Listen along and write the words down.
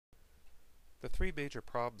The three major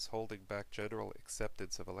problems holding back general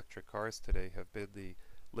acceptance of electric cars today have been the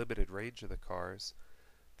limited range of the cars,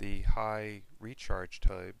 the high recharge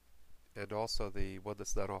time, and also the one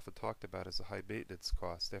that's not often talked about is the high maintenance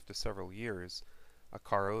cost. After several years, a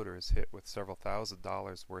car owner is hit with several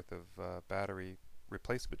 $1,000s worth of battery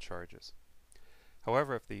replacement charges.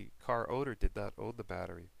 However, if the car owner did not own the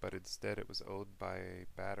battery, but instead it was owned by a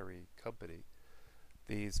battery company,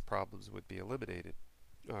 these problems would be eliminated,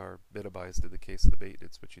 or minimized in the case of the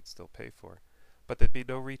maintenance, which you'd still pay for. But there'd be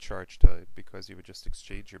no recharge time because you would just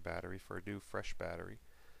exchange your battery for a new, fresh battery,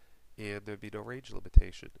 and there'd be no range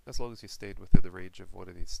limitation as long as you stayed within the range of one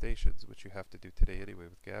of these stations, which you have to do today anyway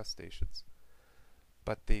with gas stations.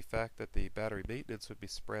 But the fact that the battery maintenance would be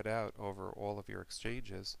spread out over all of your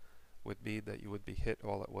exchanges would mean that you would be hit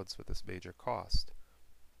all at once with this major cost.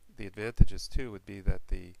 The advantages too would be that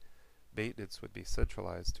the maintenance would be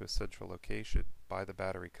centralized to a central location by the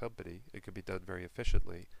battery company. It could be done very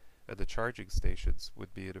efficiently, and the charging stations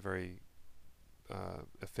would be in a very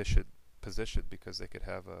efficient position because they could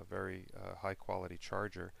have a very high quality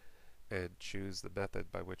charger and choose the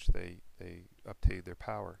method by which they obtain their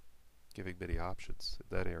power, giving many options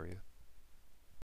in that area.